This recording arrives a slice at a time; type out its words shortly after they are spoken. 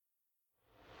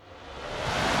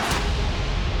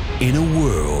In a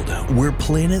world where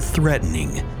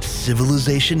planet-threatening,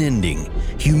 civilization-ending,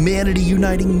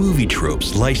 humanity-uniting movie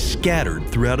tropes lie scattered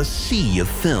throughout a sea of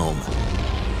film,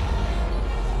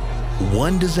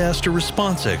 one disaster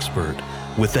response expert,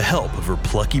 with the help of her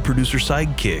plucky producer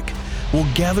sidekick, will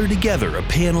gather together a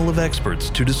panel of experts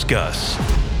to discuss.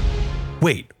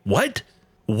 Wait, what?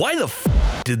 Why the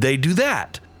f*** did they do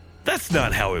that? That's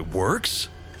not how it works.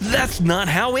 That's not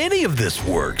how any of this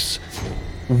works.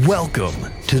 Welcome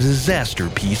to Disaster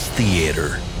Piece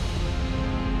Theater.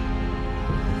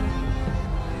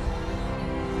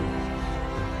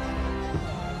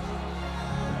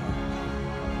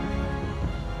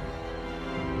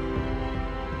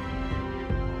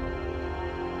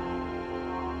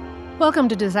 Welcome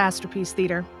to Disaster Piece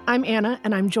Theater. I'm Anna,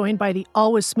 and I'm joined by the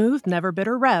always smooth, never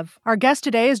bitter Rev. Our guest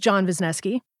today is John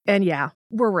Visneski, and yeah,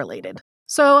 we're related.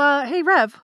 So, hey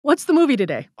Rev, what's the movie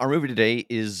today? Our movie today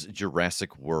is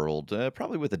Jurassic World,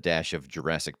 probably with a dash of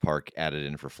Jurassic Park added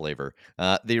in for flavor.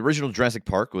 The original Jurassic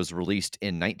Park was released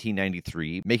in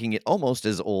 1993, making it almost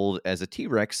as old as a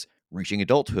T-Rex reaching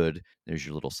adulthood. There's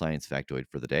your little science factoid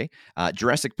for the day.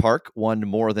 Jurassic Park won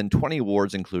more than 20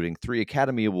 awards, including 3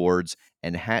 Academy Awards,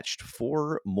 and hatched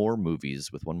 4 more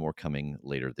movies, with one more coming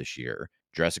later this year.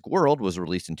 Jurassic World was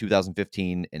released in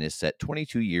 2015 and is set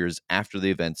 22 years after the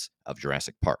events of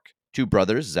Jurassic Park. 2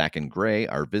 brothers, Zach and Gray,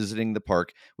 are visiting the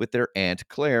park with their aunt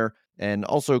Claire, and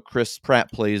also Chris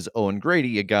Pratt plays Owen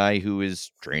Grady, a guy who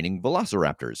is training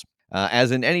velociraptors.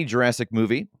 As in any Jurassic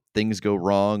movie, things go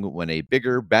wrong when a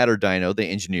bigger, badder dino they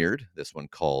engineered, this one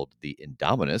called the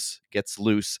Indominus, gets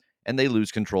loose, and they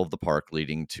lose control of the park,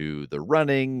 leading to the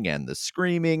running and the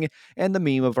screaming and the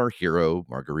meme of our hero,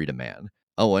 Margarita Man.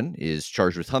 Owen is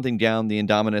charged with hunting down the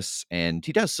Indominus, and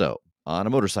he does so on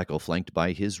a motorcycle flanked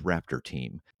by his raptor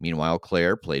team. Meanwhile,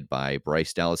 Claire, played by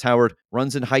Bryce Dallas Howard,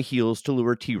 runs in high heels to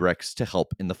lure T-Rex to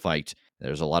help in the fight.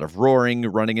 There's a lot of roaring,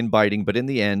 running, and biting, but in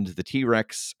the end, the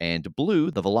T-Rex and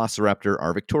Blue, the velociraptor,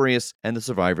 are victorious, and the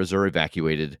survivors are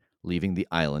evacuated, leaving the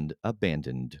island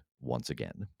abandoned once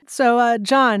again. So,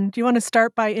 John, do you want to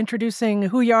start by introducing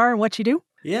who you are and what you do?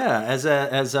 Yeah,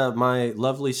 as my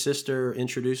lovely sister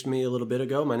introduced me a little bit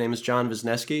ago, my name is John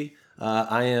Visneski.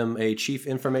 I am a Chief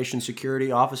Information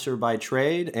Security Officer by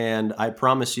trade, and I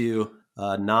promise you,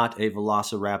 not a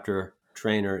velociraptor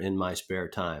trainer in my spare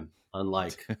time,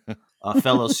 unlike a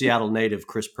fellow Seattle native,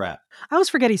 Chris Pratt. I always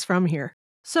forget he's from here.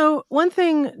 So one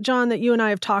thing, John, that you and I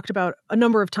have talked about a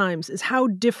number of times is how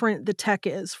different the tech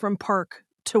is from park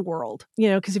to world. You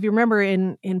know, because if you remember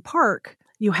in park,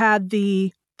 you had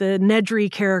the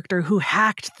Nedry character who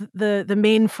hacked the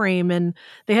mainframe, and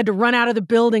they had to run out of the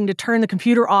building to turn the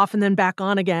computer off and then back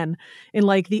on again in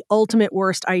like the ultimate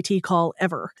worst IT call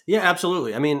ever. Yeah,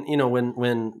 absolutely. I mean, you know,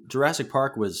 when Jurassic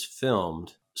Park was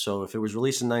filmed, so if it was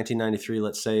released in 1993,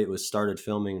 let's say it was started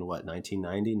filming in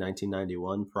 1990,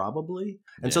 1991, probably.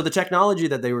 And so the technology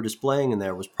that they were displaying in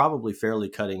there was probably fairly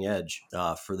cutting edge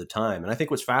for the time. And I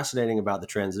think what's fascinating about the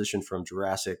transition from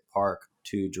Jurassic Park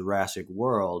to Jurassic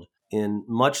World, in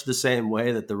much the same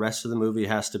way that the rest of the movie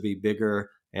has to be bigger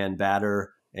and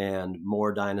badder and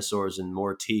more dinosaurs and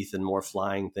more teeth and more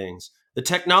flying things, the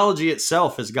technology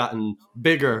itself has gotten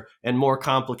bigger and more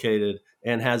complicated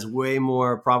and has way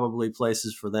more probably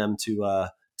places for them to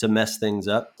mess things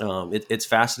up. It's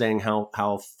fascinating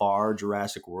how far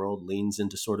Jurassic World leans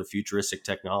into sort of futuristic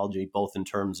technology, both in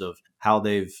terms of how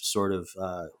they've sort of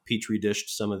petri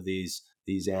dished some of these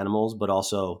animals, but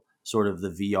also sort of the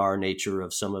VR nature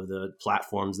of some of the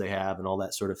platforms they have and all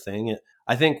that sort of thing.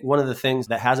 I think one of the things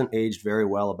that hasn't aged very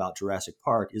well about Jurassic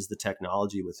Park is the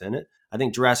technology within it. I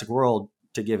think Jurassic World,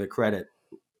 to give it credit,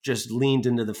 just leaned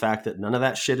into the fact that none of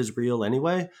that shit is real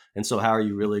anyway. And so how are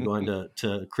you really going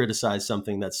to criticize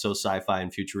something that's so sci-fi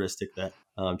and futuristic that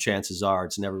chances are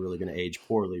it's never really going to age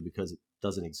poorly because it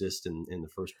doesn't exist in the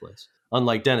first place.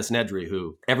 Unlike Dennis Nedry,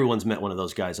 who everyone's met one of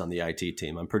those guys on the IT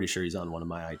team. I'm pretty sure he's on one of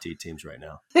my IT teams right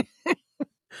now.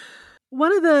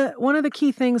 One of the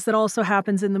key things that also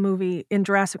happens in the movie in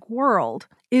Jurassic World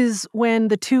is when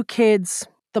the 2 kids,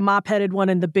 the mop-headed one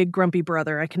and the big grumpy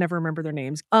brother, I can never remember their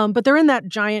names, but they're in that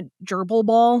giant gerbil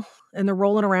ball and they're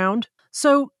rolling around.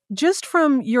 So just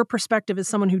from your perspective as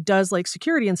someone who does like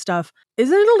security and stuff,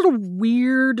 isn't it a little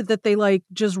weird that they like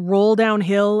just roll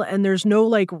downhill and there's no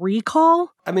like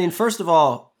recall? I mean, first of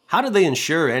all, how did they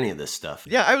insure any of this stuff?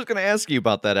 Yeah, I was going to ask you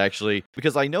about that, actually,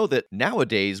 because I know that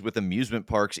nowadays with amusement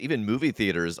parks, even movie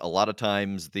theaters, a lot of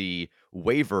times the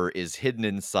waiver is hidden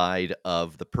inside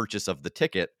of the purchase of the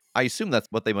ticket. I assume that's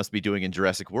what they must be doing in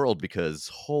Jurassic World because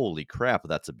holy crap,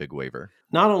 that's a big waiver.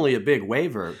 Not only a big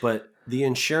waiver, but the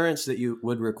insurance that you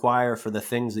would require for the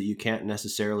things that you can't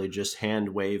necessarily just hand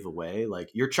wave away, like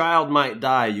your child might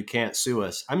die, you can't sue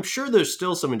us. I'm sure there's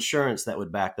still some insurance that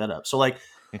would back that up. So like,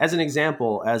 as an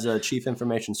example, as a chief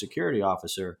information security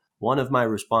officer, one of my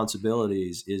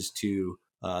responsibilities is to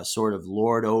sort of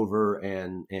lord over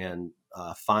and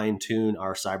fine tune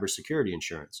our cybersecurity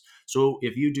insurance. So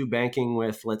if you do banking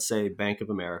with, let's say, Bank of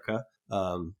America,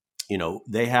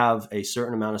 they have a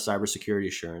certain amount of cybersecurity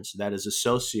assurance that is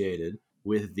associated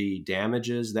with the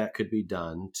damages that could be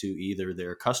done to either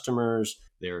their customers,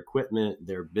 their equipment,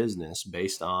 their business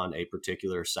based on a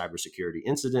particular cybersecurity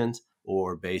incident,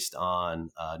 or based on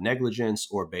negligence,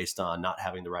 or based on not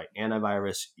having the right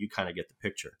antivirus. You kind of get the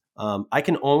picture. I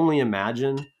can only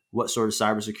imagine what sort of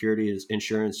cybersecurity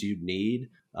insurance you'd need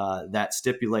that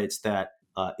stipulates that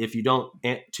if you don't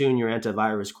tune your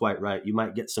antivirus quite right, you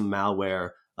might get some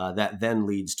malware that then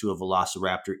leads to a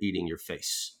velociraptor eating your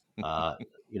face.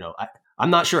 I'm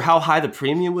not sure how high the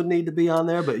premium would need to be on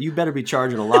there, but you better be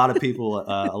charging a lot of people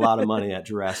a lot of money at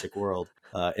Jurassic World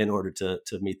in order to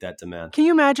meet that demand. Can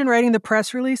you imagine writing the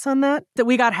press release on that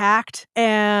we got hacked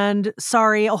and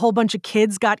sorry, a whole bunch of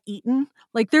kids got eaten?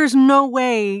 Like, there's no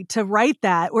way to write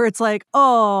that where it's like,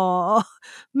 oh,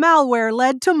 malware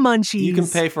led to munchies. You can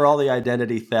pay for all the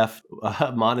identity theft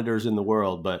monitors in the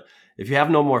world, but if you have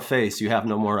no more face, you have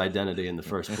no more identity in the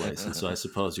first place. And so I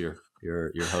suppose you're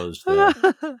hosed there.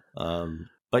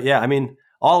 But yeah, I mean,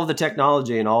 all of the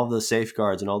technology and all of the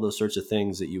safeguards and all those sorts of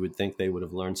things that you would think they would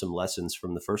have learned some lessons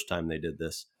from the first time they did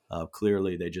this.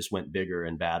 Clearly, they just went bigger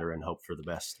and badder and hoped for the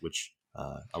best, which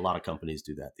a lot of companies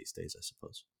do that these days, I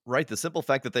suppose. Right. The simple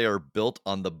fact that they are built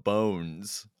on the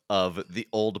bones of the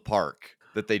old park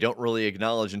that they don't really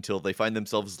acknowledge until they find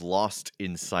themselves lost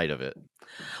inside of it.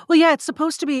 Well, yeah, it's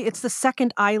the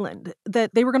second island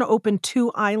that they were going to open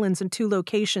 2 islands in 2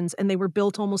 locations, and they were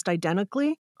built almost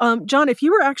identically. John, if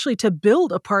you were actually to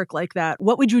build a park like that,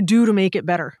 what would you do to make it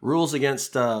better? Rules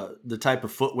against the type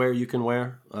of footwear you can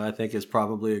wear, I think, is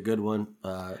probably a good one.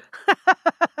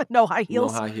 No high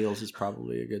heels. No high heels is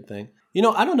probably a good thing.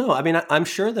 I don't know. I mean, I'm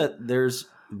sure that there's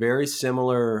very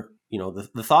similar,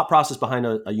 the thought process behind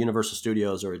a Universal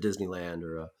Studios or a Disneyland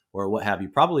or what have you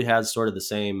probably has sort of the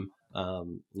same,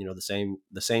 the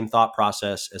same thought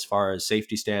process as far as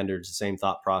safety standards, the same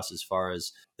thought process as far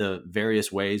as the various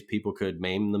ways people could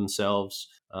maim themselves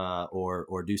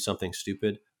or do something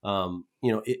stupid.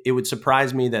 It would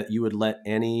surprise me that you would let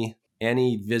any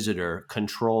visitor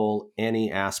control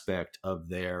any aspect of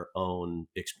their own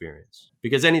experience,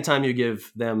 because anytime you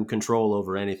give them control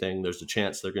over anything, there's a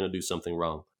chance they're going to do something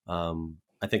wrong.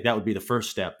 I think that would be the first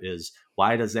step is,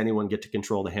 why does anyone get to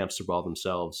control the hamster ball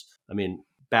themselves? I mean,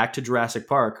 back to Jurassic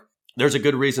Park, there's a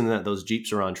good reason that those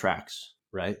Jeeps are on tracks,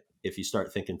 right? If you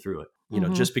start thinking through it,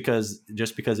 just because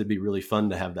it'd be really fun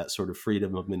to have that sort of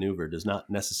freedom of maneuver does not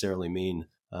necessarily mean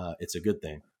it's a good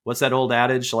thing. What's that old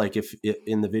adage? Like, if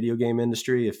in the video game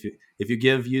industry, if you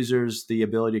give users the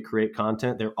ability to create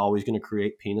content, they're always going to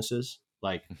create penises.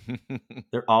 Like,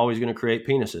 they're always going to create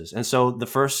penises. And so the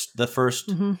first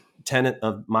tenet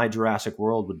of my Jurassic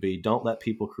World would be, don't let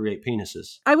people create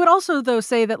penises. I would also, though,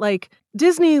 say that like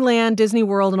Disneyland, Disney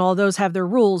World, and all those have their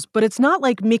rules, but it's not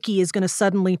like Mickey is going to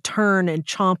suddenly turn and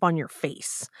chomp on your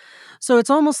face. So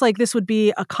it's almost like this would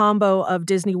be a combo of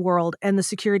Disney World and the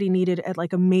security needed at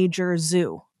like a major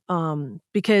zoo.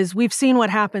 Because we've seen what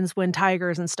happens when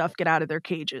tigers and stuff get out of their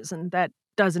cages, and that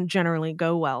doesn't generally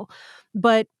go well.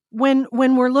 But when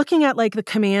we're looking at like the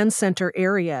command center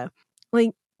area,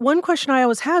 like one question I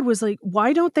always had was like,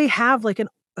 why don't they have like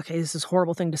okay, this is a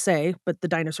horrible thing to say, but the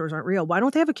dinosaurs aren't real. Why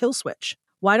don't they have a kill switch?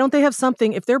 Why don't they have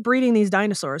something, if they're breeding these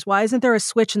dinosaurs, why isn't there a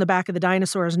switch in the back of the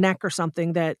dinosaur's neck or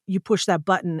something that you push that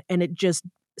button and it just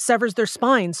severs their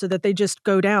spine so that they just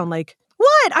go down? Like,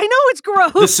 what? I know it's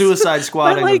gross. The Suicide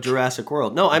Squatting of Jurassic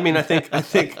World. No, I mean, I think.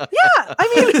 Yeah,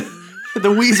 I mean,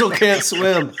 the weasel can't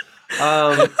swim.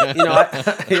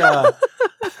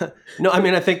 No, I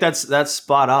mean, I think that's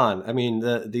spot on. I mean,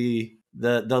 the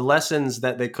lessons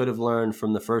that they could have learned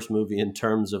from the first movie in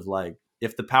terms of like,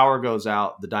 if the power goes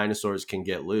out, the dinosaurs can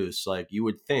get loose. Like, you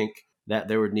would think that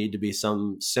there would need to be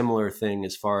some similar thing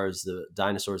as far as the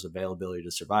dinosaurs' availability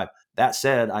to survive. That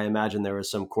said, I imagine there was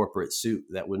some corporate suit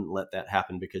that wouldn't let that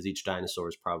happen, because each dinosaur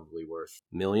is probably worth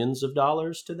millions of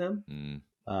dollars to them.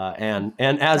 And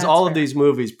as that's all fair. Of these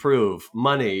movies prove,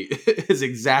 money is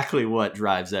exactly what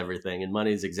drives everything, and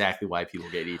money is exactly why people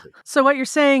get eaten. So what you're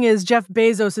saying is Jeff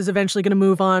Bezos is eventually going to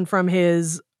move on from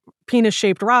his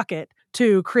penis-shaped rocket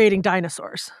to creating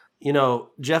dinosaurs.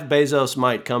 Jeff Bezos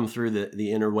might come through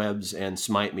the interwebs and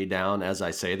smite me down as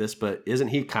I say this, but isn't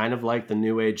he kind of like the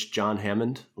new age John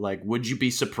Hammond? Like, would you be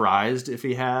surprised if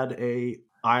he had a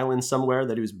island somewhere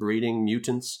that he was breeding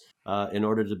mutants in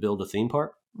order to build a theme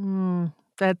park?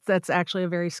 That's actually a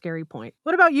very scary point.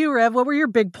 What about you, Rev? What were your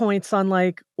big points on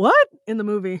what in the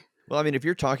movie? Well, I mean, if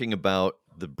you're talking about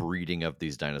the breeding of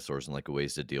these dinosaurs and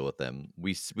ways to deal with them,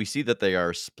 we see that they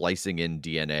are splicing in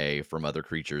DNA from other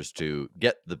creatures to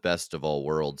get the best of all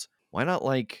worlds. Why not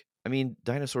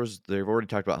dinosaurs, they've already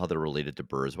talked about how they're related to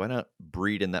birds. Why not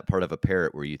breed in that part of a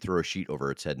parrot where you throw a sheet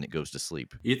over its head and it goes to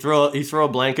sleep? You throw a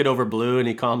blanket over Blue and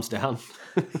he calms down.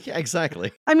 Yeah,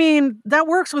 exactly. I mean, that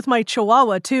works with my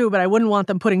Chihuahua too, but I wouldn't want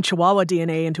them putting Chihuahua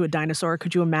DNA into a dinosaur.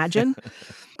 Could you imagine?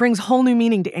 Brings whole new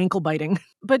meaning to ankle biting.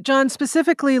 But John,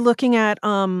 specifically looking at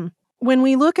when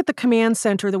we look at the command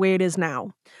center the way it is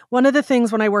now, one of the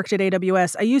things when I worked at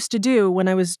AWS, I used to do when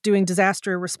I was doing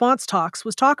disaster response talks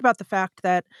was talk about the fact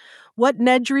that what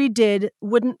Nedry did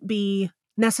wouldn't be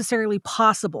necessarily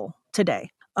possible today.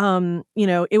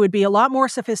 It would be a lot more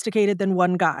sophisticated than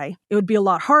one guy. It would be a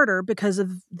lot harder because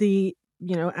of the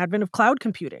advent of cloud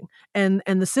computing and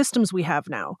the systems we have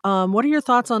now. What are your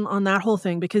thoughts on that whole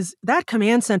thing? Because that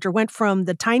command center went from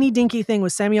the tiny dinky thing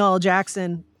with Samuel L.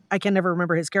 Jackson, I can never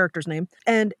remember his character's name,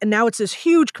 and now it's this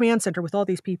huge command center with all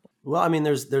these people. Well, I mean,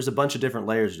 there's a bunch of different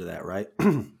layers to that, right?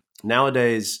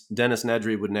 Nowadays, Dennis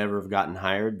Nedry would never have gotten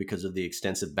hired because of the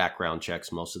extensive background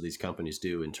checks most of these companies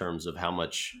do in terms of how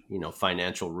much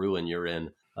financial ruin you're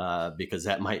in, because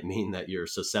that might mean that you're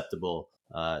susceptible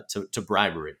to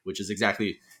bribery, which is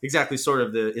exactly sort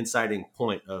of the inciting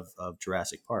point of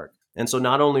Jurassic Park. And so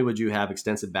not only would you have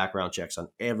extensive background checks on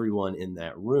everyone in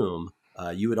that room,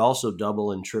 you would also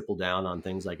double and triple down on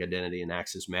things like identity and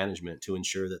access management to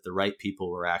ensure that the right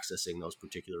people were accessing those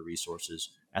particular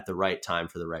resources at the right time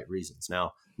for the right reasons.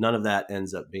 Now, none of that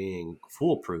ends up being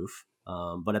foolproof,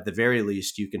 but at the very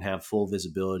least, you can have full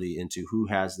visibility into who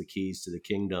has the keys to the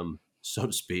kingdom, so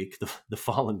to speak, the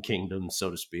fallen kingdom,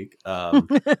 so to speak,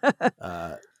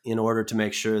 in order to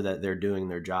make sure that they're doing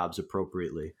their jobs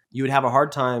appropriately. You would have a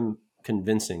hard time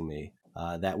convincing me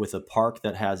that with a park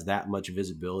that has that much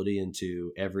visibility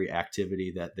into every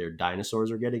activity that their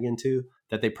dinosaurs are getting into,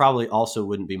 that they probably also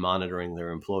wouldn't be monitoring their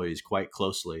employees quite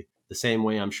closely, the same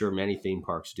way I'm sure many theme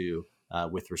parks do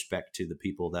with respect to the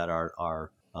people that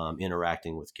are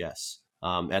interacting with guests.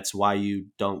 That's why you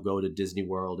don't go to Disney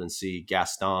World and see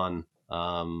Gaston,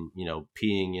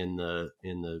 peeing in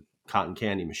the cotton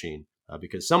candy machine.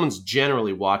 Because someone's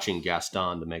generally watching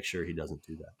Gaston to make sure he doesn't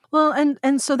do that. Well,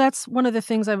 and so that's one of the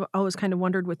things I've always kind of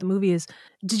wondered with the movie is,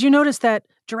 did you notice that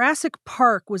Jurassic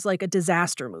Park was like a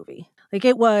disaster movie? Like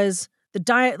it was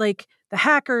the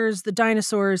hackers, the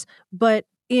dinosaurs, but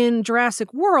in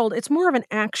Jurassic World, it's more of an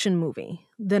action movie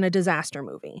than a disaster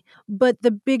movie. But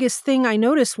the biggest thing I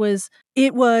noticed was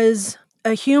it was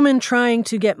a human trying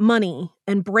to get money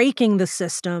and breaking the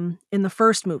system in the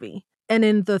first movie. And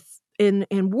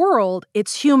in World,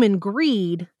 it's human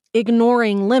greed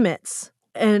ignoring limits,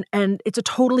 and it's a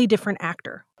totally different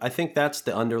actor. I think that's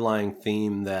the underlying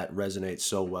theme that resonates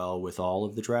so well with all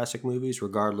of the Jurassic movies,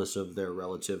 regardless of their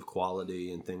relative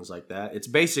quality and things like that. It's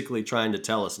basically trying to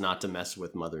tell us not to mess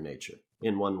with Mother Nature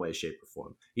in one way, shape, or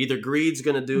form. Either greed's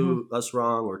going to do us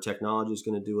wrong, or technology's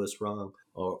going to do us wrong,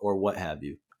 or what have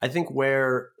you. I think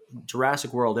where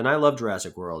Jurassic World, and I love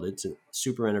Jurassic World. It's a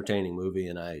super entertaining movie,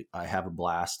 and I have a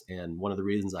blast. And one of the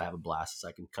reasons I have a blast is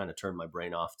I can kind of turn my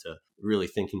brain off to really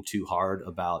thinking too hard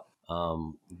about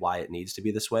why it needs to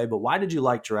be this way. But why did you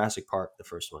like Jurassic Park, the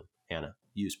first one, Hannah?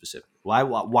 You specifically. Why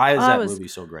is that movie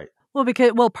so great?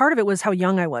 Well, part of it was how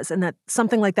young I was, and that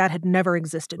something like that had never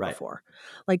existed before.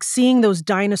 Like seeing those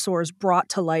dinosaurs brought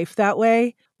to life that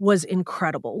way was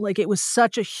incredible. Like it was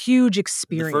such a huge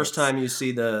experience. The first time you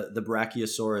see the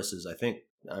brachiosauruses,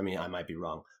 I might be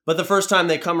wrong, but the first time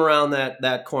they come around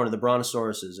that corner, the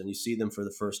brontosauruses, and you see them for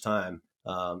the first time,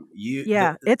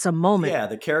 it's a moment. Yeah,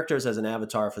 the characters as an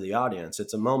avatar for the audience.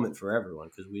 It's a moment for everyone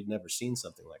because we'd never seen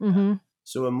something like that.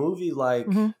 So a movie like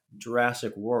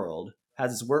Jurassic World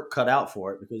has its work cut out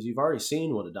for it because you've already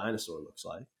seen what a dinosaur looks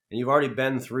like, and you've already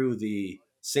been through the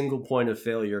single point of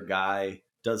failure guy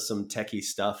does some techie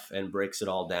stuff and breaks it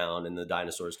all down, and the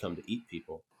dinosaurs come to eat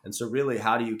people. And so really,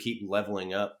 how do you keep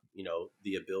leveling up,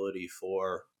 the ability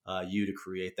for you to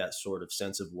create that sort of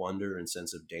sense of wonder and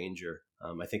sense of danger?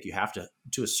 I think you have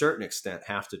to a certain extent,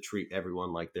 have to treat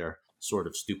everyone like they're sort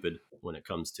of stupid when it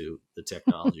comes to the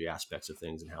technology aspects of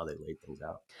things and how they lay things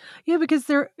out. Yeah, because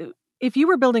if you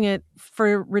were building it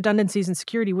for redundancies and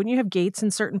security, wouldn't you have gates in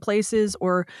certain places?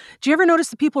 Or do you ever notice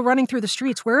the people running through the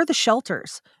streets? Where are the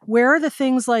shelters? Where are the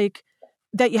things like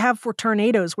that you have for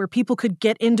tornadoes where people could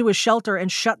get into a shelter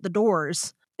and shut the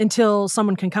doors until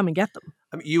someone can come and get them.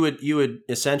 I mean, you would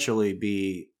essentially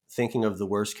be thinking of the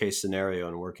worst case scenario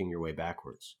and working your way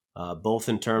backwards, both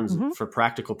in terms for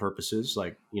practical purposes,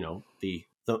 like, the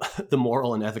the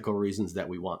moral and ethical reasons that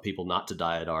we want people not to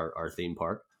die at our theme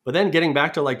park. But then getting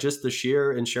back to like just the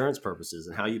sheer insurance purposes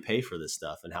and how you pay for this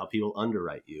stuff and how people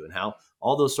underwrite you and how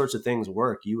all those sorts of things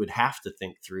work, you would have to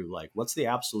think through like, what's the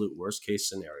absolute worst case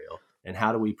scenario and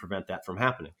how do we prevent that from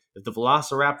happening? If the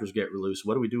velociraptors get released,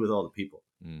 what do we do with all the people?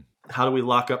 How do we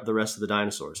lock up the rest of the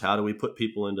dinosaurs? How do we put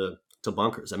people into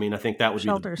bunkers? I mean, I think that would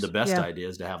Shelters. Be the best idea,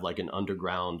 is to have like an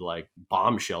underground like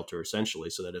bomb shelter essentially,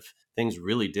 so that if things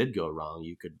really did go wrong,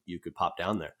 you could pop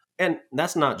down there. And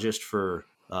that's not just for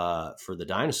the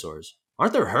dinosaurs.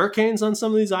 Aren't there hurricanes on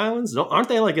some of these islands? Aren't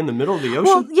they like in the middle of the ocean?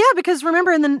 Well, yeah, because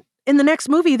remember in the next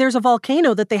movie, there's a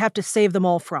volcano that they have to save them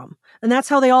all from. And that's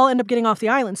how they all end up getting off the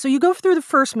island. So you go through the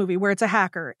first movie where it's a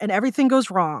hacker and everything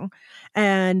goes wrong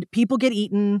and people get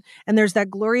eaten. And there's that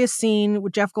glorious scene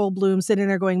with Jeff Goldblum sitting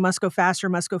there going, must go faster,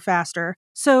 must go faster.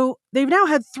 So they've now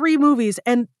had 3 movies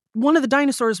and one of the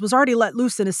dinosaurs was already let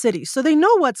loose in a city. So they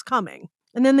know what's coming.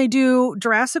 And then they do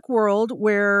Jurassic World,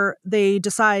 where they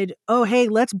decide, oh, hey,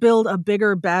 let's build a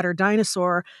bigger, badder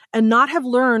dinosaur, and not have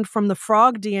learned from the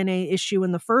frog DNA issue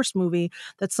in the first movie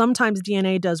that sometimes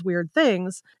DNA does weird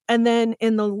things. And then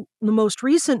in the most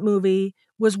recent movie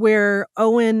was where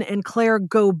Owen and Claire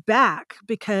go back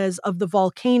because of the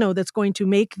volcano that's going to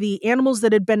make the animals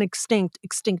that had been extinct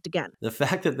again. The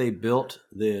fact that they built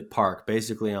the park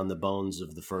basically on the bones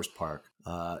of the first park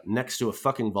next to a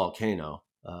fucking volcano,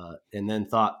 and then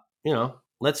thought,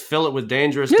 let's fill it with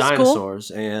dangerous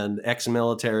dinosaurs and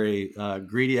ex-military,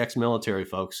 greedy ex-military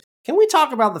folks. Can we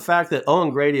talk about the fact that Owen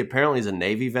Grady apparently is a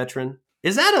Navy veteran?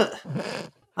 Is that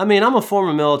I mean, I'm a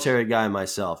former military guy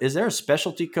myself. Is there a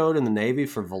specialty code in the Navy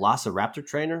for velociraptor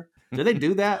trainer? Do they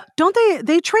do that? Don't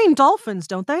they train dolphins,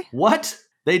 don't they? What?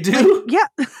 They do? Yeah.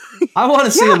 I want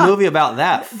to see a movie about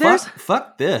that.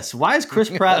 Fuck this. Why is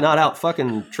Chris Pratt not out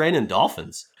fucking training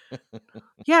dolphins?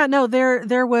 Yeah, no,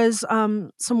 there was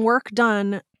some work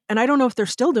done, and I don't know if they're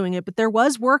still doing it, but there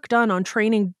was work done on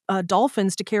training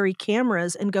dolphins to carry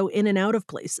cameras and go in and out of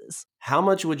places. How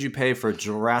much would you pay for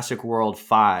Jurassic World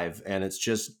 5 and it's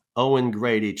just Owen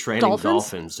Grady training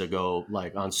dolphins to go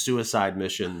like on suicide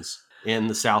missions in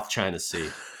the South China Sea?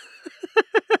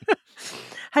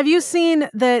 Have you seen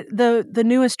the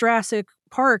newest Jurassic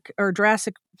Park or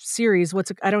Jurassic series?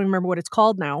 I don't remember what it's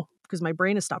called now, because my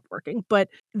brain has stopped working, but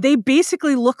they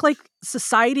basically look like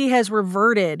society has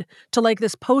reverted to like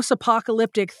this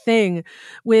post-apocalyptic thing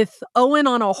with Owen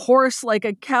on a horse like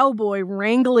a cowboy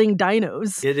wrangling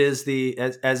dinos. It is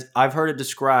as I've heard it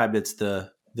described, it's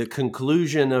the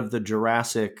conclusion of the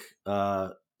Jurassic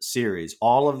series.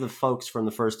 All of the folks from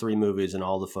the first 3 movies and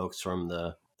all the folks from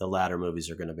the latter movies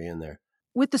are going to be in there.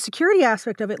 With the security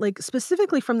aspect of it, like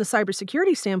specifically from the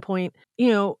cybersecurity standpoint,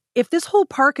 if this whole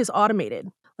park is automated,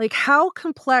 like how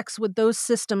complex would those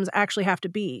systems actually have to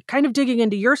be? Kind of digging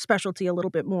into your specialty a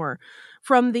little bit more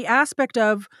from the aspect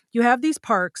of you have these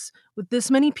parks with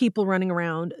this many people running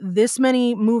around, this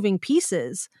many moving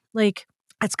pieces, like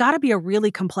it's got to be a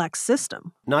really complex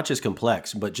system. Not just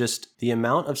complex, but just the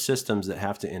amount of systems that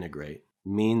have to integrate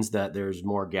means that there's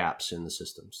more gaps in the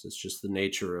systems. It's just the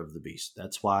nature of the beast.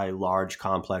 That's why large,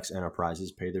 complex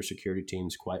enterprises pay their security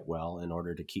teams quite well in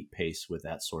order to keep pace with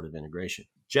that sort of integration.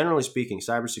 Generally speaking,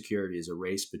 cybersecurity is a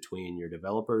race between your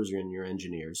developers and your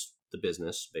engineers, the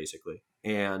business, basically,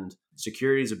 and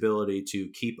security's ability to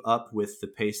keep up with the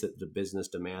pace that the business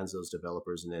demands those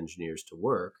developers and engineers to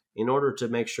work in order to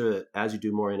make sure that as you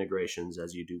do more integrations,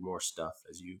 as you do more stuff,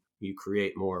 as you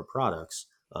create more products,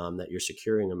 that you're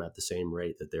securing them at the same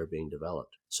rate that they're being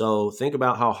developed. So think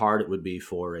about how hard it would be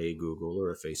for a Google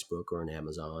or a Facebook or an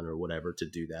Amazon or whatever to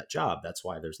do that job. That's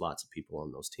why there's lots of people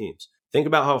on those teams. Think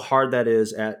about how hard that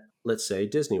is at, let's say,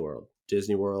 Disney World.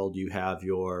 Disney World, you have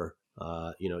your,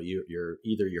 you're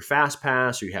either your Fast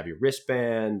Pass or you have your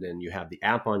wristband and you have the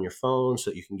app on your phone so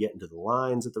that you can get into the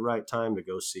lines at the right time to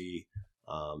go see,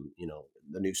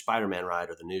 the new Spider-Man ride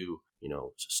or the new,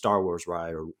 Star Wars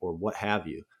ride or what have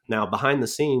you. Now, behind the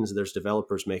scenes, there's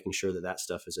developers making sure that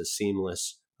stuff is as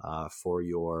seamless for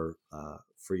your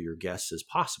guests as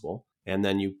possible. And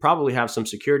then you probably have some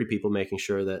security people making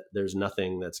sure that there's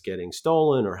nothing that's getting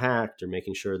stolen or hacked, or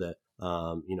making sure that,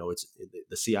 it's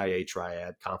the CIA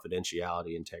triad: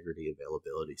 confidentiality, integrity,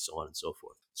 availability, so on and so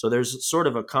forth. So there's sort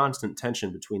of a constant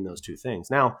tension between those two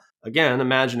things. Now, again,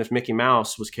 imagine if Mickey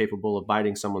Mouse was capable of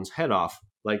biting someone's head off.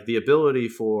 Like the ability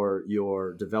for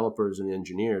your developers and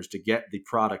engineers to get the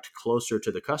product closer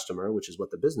to the customer, which is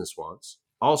what the business wants,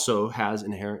 also has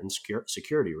inherent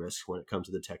security risks when it comes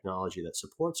to the technology that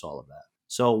supports all of that.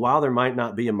 So while there might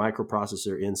not be a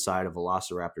microprocessor inside a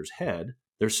Velociraptor's head,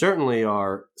 there certainly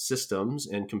are systems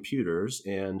and computers,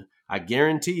 and I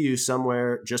guarantee you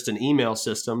somewhere just an email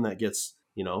system that gets,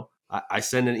 I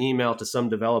send an email to some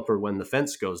developer when the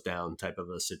fence goes down type of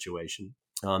a situation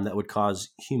that would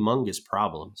cause humongous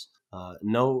problems.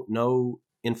 No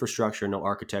infrastructure, no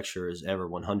architecture is ever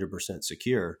 100%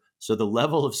 secure. So the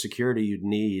level of security you'd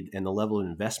need and the level of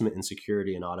investment in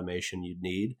security and automation you'd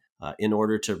need in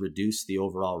order to reduce the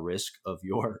overall risk of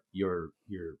your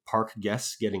park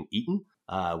guests getting eaten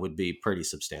would be pretty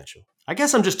substantial. I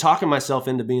guess I'm just talking myself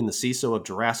into being the CISO of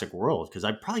Jurassic World because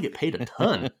I'd probably get paid a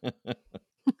ton.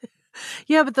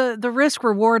 Yeah, but the risk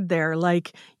reward there,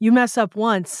 like you mess up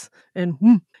once and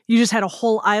you just had a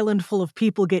whole island full of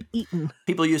people get eaten.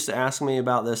 People used to ask me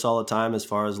about this all the time as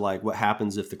far as like what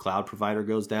happens if the cloud provider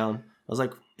goes down. I was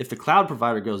like, if the cloud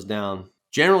provider goes down,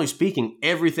 generally speaking,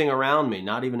 everything around me,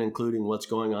 not even including what's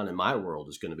going on in my world,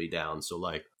 is going to be down. So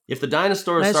like if the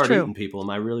dinosaurs start eating people, am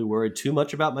I really worried too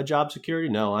much about my job security?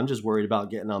 No, I'm just worried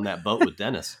about getting on that boat with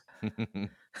Dennis.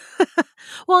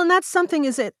 Well, and that's something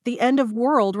is at the end of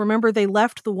World, remember they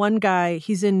left the one guy,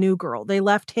 he's in New Girl. They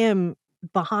left him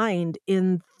behind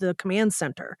in the command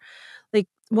center. Like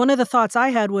one of the thoughts I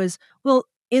had was, well,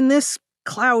 in this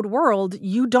cloud world,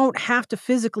 you don't have to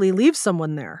physically leave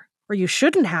someone there, or you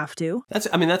shouldn't have to. That's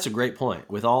a great point.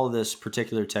 With all of this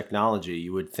particular technology,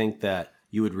 you would think that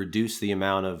you would reduce the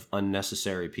amount of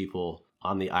unnecessary people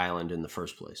on the island in the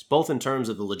first place, both in terms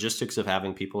of the logistics of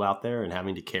having people out there and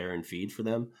having to care and feed for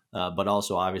them, but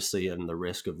also obviously in the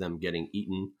risk of them getting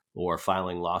eaten or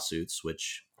filing lawsuits,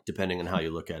 which depending on how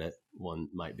you look at it, one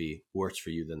might be worse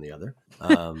for you than the other,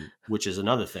 which is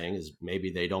another thing is maybe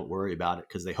they don't worry about it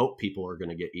because they hope people are going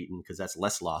to get eaten because that's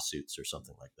less lawsuits or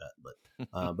something like that.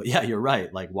 But yeah, you're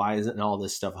right. Like, why isn't all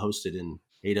this stuff hosted in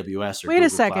AWS or Wait Google a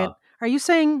second. Cloud? Are you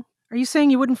saying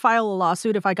you wouldn't file a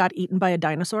lawsuit if I got eaten by a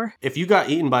dinosaur? If you got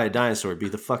eaten by a dinosaur, it'd be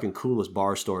the fucking coolest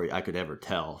bar story I could ever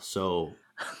tell. So,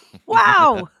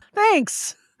 wow,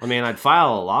 thanks. I mean, I'd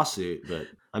file a lawsuit, but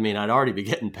I mean, I'd already be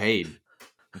getting paid.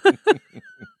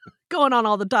 Going on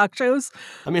all the talk shows.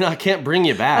 I mean, I can't bring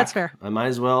you back. That's fair. I might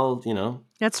as well,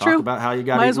 That's talk true. about how you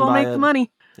got Might eaten as well by make the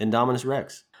money. Indominus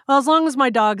Rex. Well, as long as my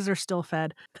dogs are still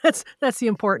fed, that's the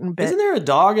important bit. Isn't there a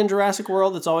dog in Jurassic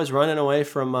World that's always running away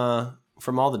from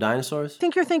all the dinosaurs? I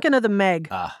think you're thinking of the Meg.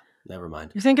 Never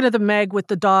mind. You're thinking of the Meg with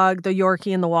the dog, the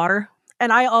Yorkie in the water.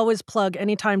 And I always plug,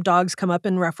 anytime dogs come up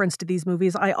in reference to these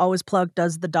movies, I always plug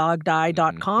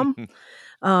doesthedogdie.com.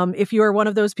 If you are one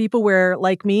of those people where,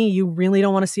 like me, you really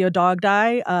don't want to see a dog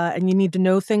die and you need to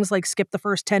know things like skip the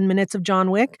first 10 minutes of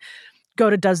John Wick, go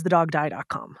to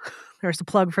doesthedogdie.com. There's a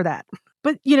plug for that.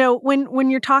 But, when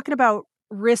you're talking about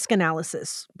risk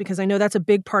analysis, because I know that's a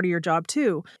big part of your job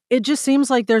too, it just seems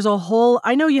like there's a whole,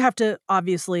 I know you have to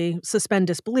obviously suspend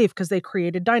disbelief because they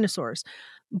created dinosaurs,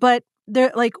 but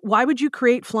they're like, why would you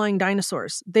create flying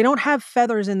dinosaurs? They don't have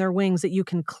feathers in their wings that you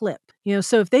can clip,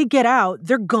 so if they get out,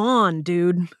 they're gone,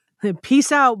 dude.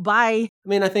 Peace out. Bye. I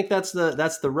mean, I think that's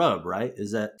the rub, right?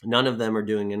 Is that none of them are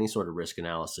doing any sort of risk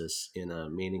analysis in a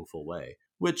meaningful way,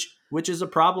 which is a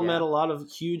problem at a lot of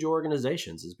huge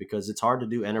organizations, is because it's hard to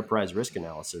do enterprise risk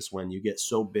analysis when you get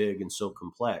so big and so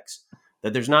complex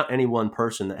that there's not any one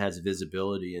person that has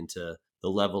visibility into the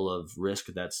level of risk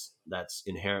that's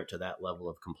inherent to that level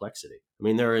of complexity. I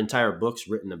mean, there are entire books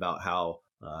written about how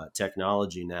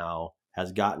technology now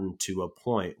has gotten to a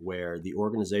point where the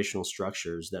organizational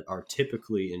structures that are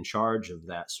typically in charge of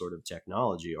that sort of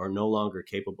technology are no longer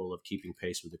capable of keeping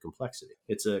pace with the complexity.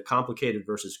 It's a complicated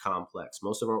versus complex.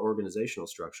 Most of our organizational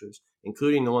structures,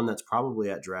 including the one that's probably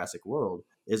at Jurassic World,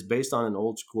 is based on an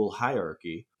old school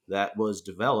hierarchy that was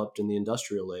developed in the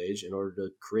industrial age in order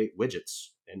to create widgets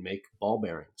and make ball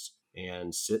bearings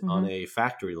and sit on a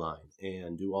factory line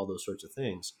and do all those sorts of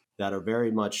things that are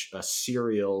very much a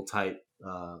serial type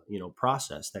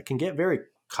process that can get very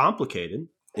complicated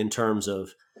in terms of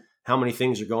how many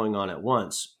things are going on at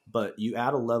once. But you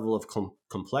add a level of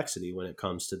complexity when it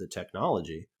comes to the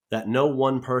technology that no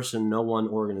one person, no one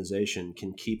organization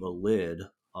can keep a lid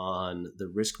on the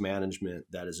risk management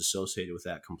that is associated with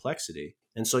that complexity.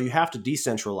 And so you have to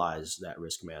decentralize that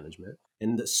risk management.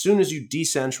 And as soon as you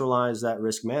decentralize that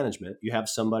risk management, you have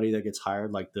somebody that gets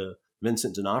hired, like the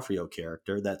Vincent D'Onofrio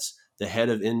character, that's the head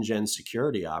of InGen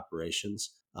security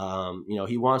operations.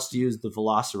 He wants to use the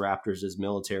velociraptors as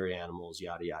military animals,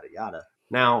 yada, yada, yada.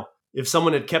 Now, if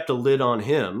someone had kept a lid on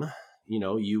him,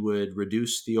 you would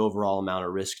reduce the overall amount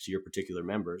of risk to your particular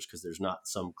members because there's not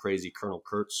some crazy Colonel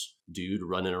Kurtz dude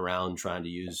running around trying to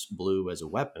use blue as a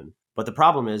weapon. But the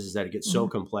problem is that it gets so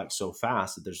complex so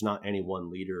fast that there's not any one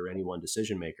leader or any one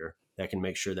decision maker that can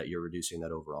make sure that you're reducing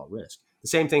that overall risk. The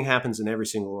same thing happens in every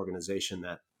single organization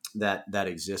that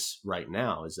exists right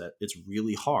now, is that it's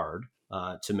really hard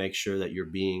to make sure that you're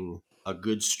being a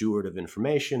good steward of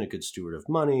information, a good steward of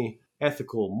money,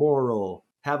 ethical, moral,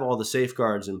 have all the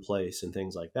safeguards in place and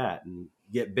things like that, and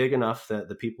get big enough that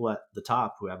the people at the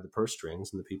top who have the purse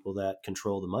strings and the people that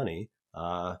control the money,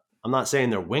 I'm not saying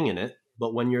they're winging it,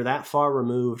 but when you're that far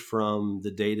removed from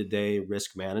the day-to-day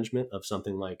risk management of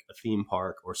something like a theme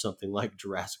park or something like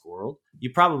Jurassic World,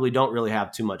 you probably don't really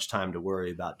have too much time to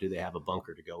worry about, do they have a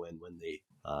bunker to go in when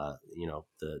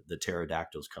the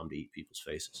pterodactyls come to eat people's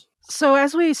faces. So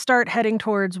as we start heading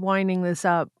towards winding this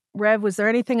up, Rev, was there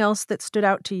anything else that stood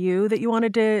out to you that you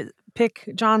wanted to pick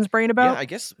John's brain about? Yeah, I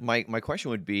guess my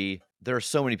question would be, there are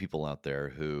so many people out there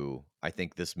who I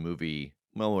think this movie,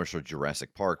 well, more so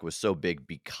Jurassic Park, was so big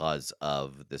because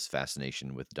of this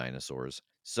fascination with dinosaurs.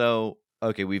 So,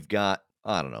 okay, we've got,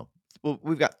 I don't know, well,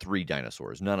 we've got 3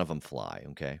 dinosaurs. None of them fly,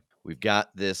 okay? We've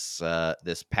got this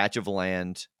this patch of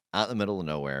land out in the middle of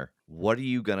nowhere. What are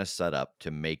you going to set up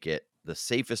to make it the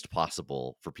safest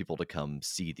possible for people to come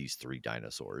see these 3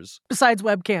 dinosaurs? Besides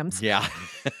webcams. Yeah.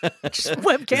 Just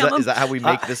webcam Is that how we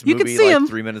make this you can movie see like 'em.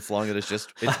 3 minutes long? It's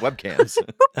webcams.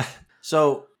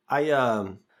 So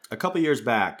a couple years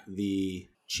back, the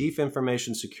chief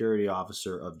information security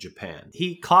officer of Japan,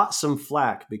 he caught some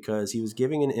flack because he was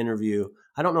giving an interview.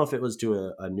 I don't know if it was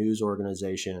to a news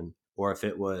organization or if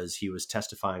it was he was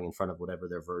testifying in front of whatever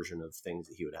their version of things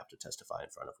that he would have to testify in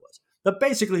front of was. But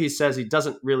basically, he says he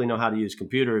doesn't really know how to use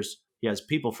computers. He has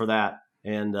people for that,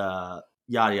 and yada,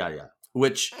 yada, yada,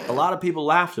 which a lot of people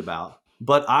laughed about,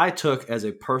 but I took as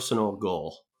a personal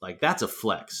goal. Like, that's a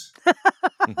flex.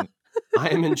 I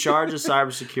am in charge of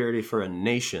cybersecurity for a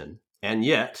nation, and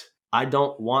yet I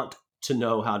don't want to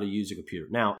know how to use a computer.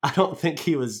 Now, I don't think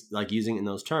he was like using it in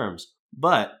those terms,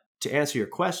 but to answer your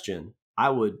question, I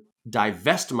would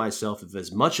divest myself of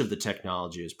as much of the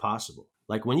technology as possible.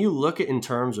 Like, when you look at in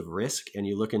terms of risk and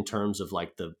you look in terms of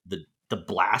like the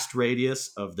blast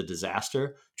radius of the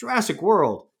disaster, Jurassic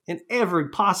World in every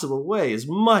possible way is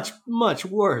much, much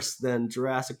worse than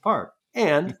Jurassic Park.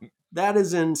 And that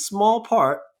is in small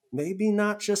part, maybe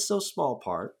not just so small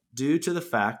part, due to the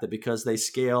fact that because they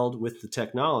scaled with the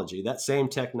technology, that same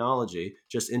technology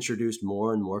just introduced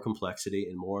more and more complexity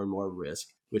and more risk,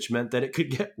 which meant that it could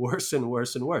get worse and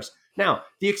worse and worse. Now,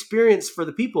 the experience for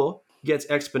the people gets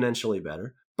exponentially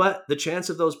better, but the chance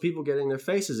of those people getting their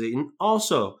faces eaten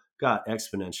also got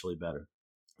exponentially better.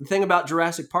 The thing about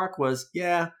Jurassic Park was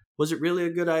it really a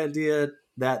good idea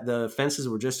that the fences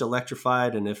were just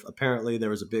electrified, and if apparently there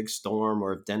was a big storm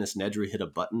or if Dennis Nedry hit a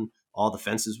button, all the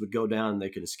fences would go down and they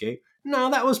could escape?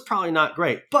 No, that was probably not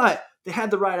great, but they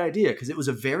had the right idea because it was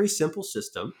a very simple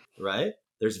system, right?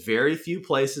 There's very few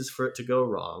places for it to go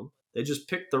wrong. They just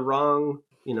picked the wrong,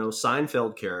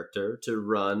 Seinfeld character to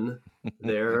run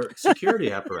their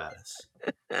security apparatus.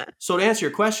 So to answer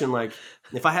your question, like,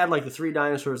 if I had like the 3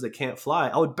 dinosaurs that can't fly,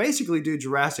 I would basically do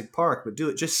Jurassic Park, but do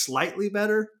it just slightly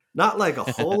better. Not like a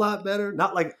whole lot better.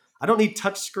 Not like, I don't need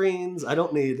touch screens. I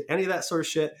don't need any of that sort of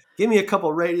shit. Give me a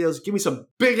couple radios. Give me some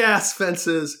big ass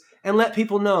fences and let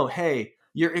people know, hey,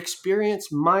 your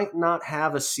experience might not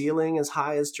have a ceiling as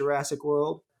high as Jurassic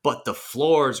World, but the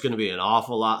floor is going to be an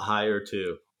awful lot higher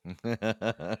too.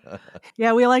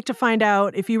 Yeah, we like to find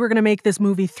out, if you were going to make this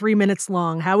movie 3 minutes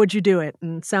long, how would you do it?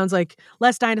 And it sounds like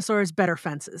less dinosaurs, better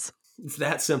fences. It's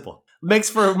that simple. Makes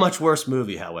for a much worse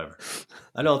movie, however.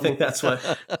 I don't think that's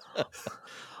what...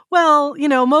 Well,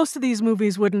 most of these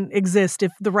movies wouldn't exist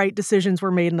if the right decisions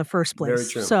were made in the first place. Very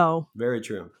true. So, very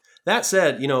true. That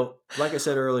said, like I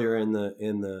said earlier in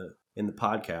the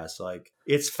podcast, like,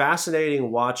 it's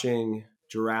fascinating watching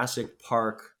Jurassic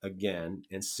Park again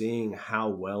and seeing how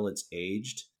well it's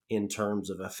aged in terms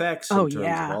of effects, in terms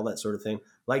of all that sort of thing.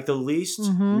 Like, the least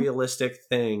realistic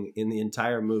thing in the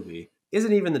entire movie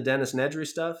isn't even the Dennis Nedry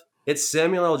stuff. It's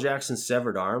Samuel L. Jackson's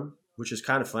severed arm, which is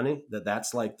kind of funny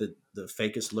that's like the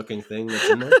fakest looking thing that's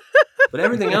in there. But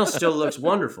everything else still looks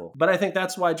wonderful. But I think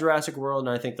that's why Jurassic World,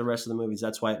 and I think the rest of the movies,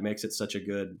 that's why it makes it such a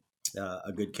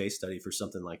good case study for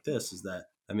something like this, is that,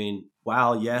 I mean,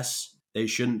 while yes, they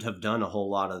shouldn't have done a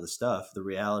whole lot of the stuff, the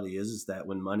reality is that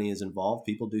when money is involved,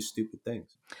 people do stupid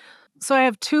things. So I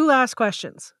have 2 last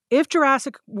questions. If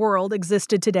Jurassic World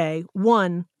existed today,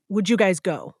 1, would you guys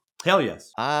go? Hell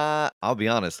yes. I'll be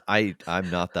honest. I'm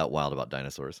not that wild about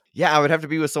dinosaurs. Yeah, I would have to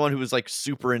be with someone who was like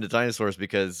super into dinosaurs,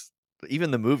 because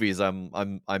even the movies I'm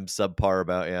subpar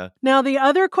about. Yeah. Now, the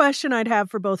other question I'd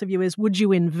have for both of you is, would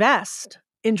you invest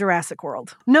in Jurassic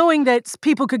World, knowing that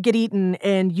people could get eaten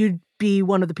and you'd be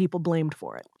one of the people blamed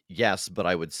for it. Yes, but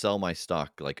I would sell my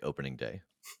stock like opening day.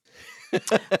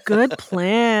 Good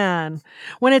plan.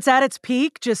 When it's at its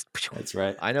peak, just... That's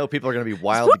right. I know people are going to be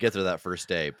wild to get there that first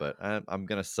day, but I'm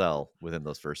going to sell within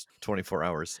those first 24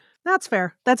 hours. That's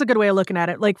fair. That's a good way of looking at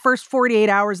it. Like first 48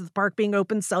 hours of the park being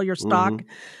open, sell your stock. Mm-hmm.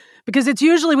 Because it's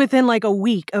usually within like a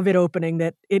week of it opening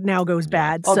that it now goes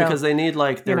bad. Oh, so, because they need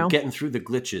they're getting through the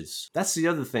glitches. That's the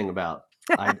other thing about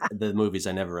the movies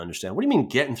I never understand. What do you mean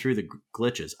getting through the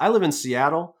glitches? I live in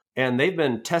Seattle and they've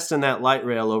been testing that light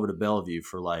rail over to Bellevue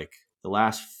for like the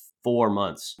last 4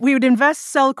 months. We would invest,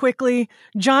 sell quickly.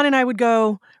 John and I would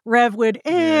go. Rev would,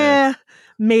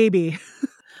 maybe.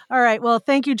 All right. Well,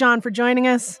 thank you, John, for joining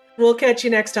us. We'll catch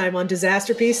you next time on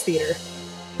Disaster Piece Theater.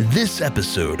 This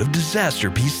episode of Disaster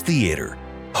Piece Theater,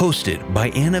 hosted by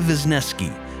Ana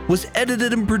Visneski, was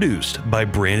edited and produced by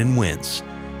Brandon Wentz,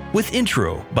 with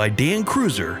intro by Dan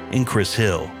Cruiser and Chris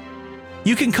Hill.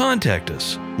 You can contact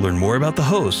us, learn more about the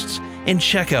hosts, and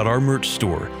check out our merch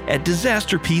store at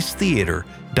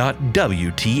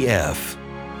disasterpiecetheater.wtf.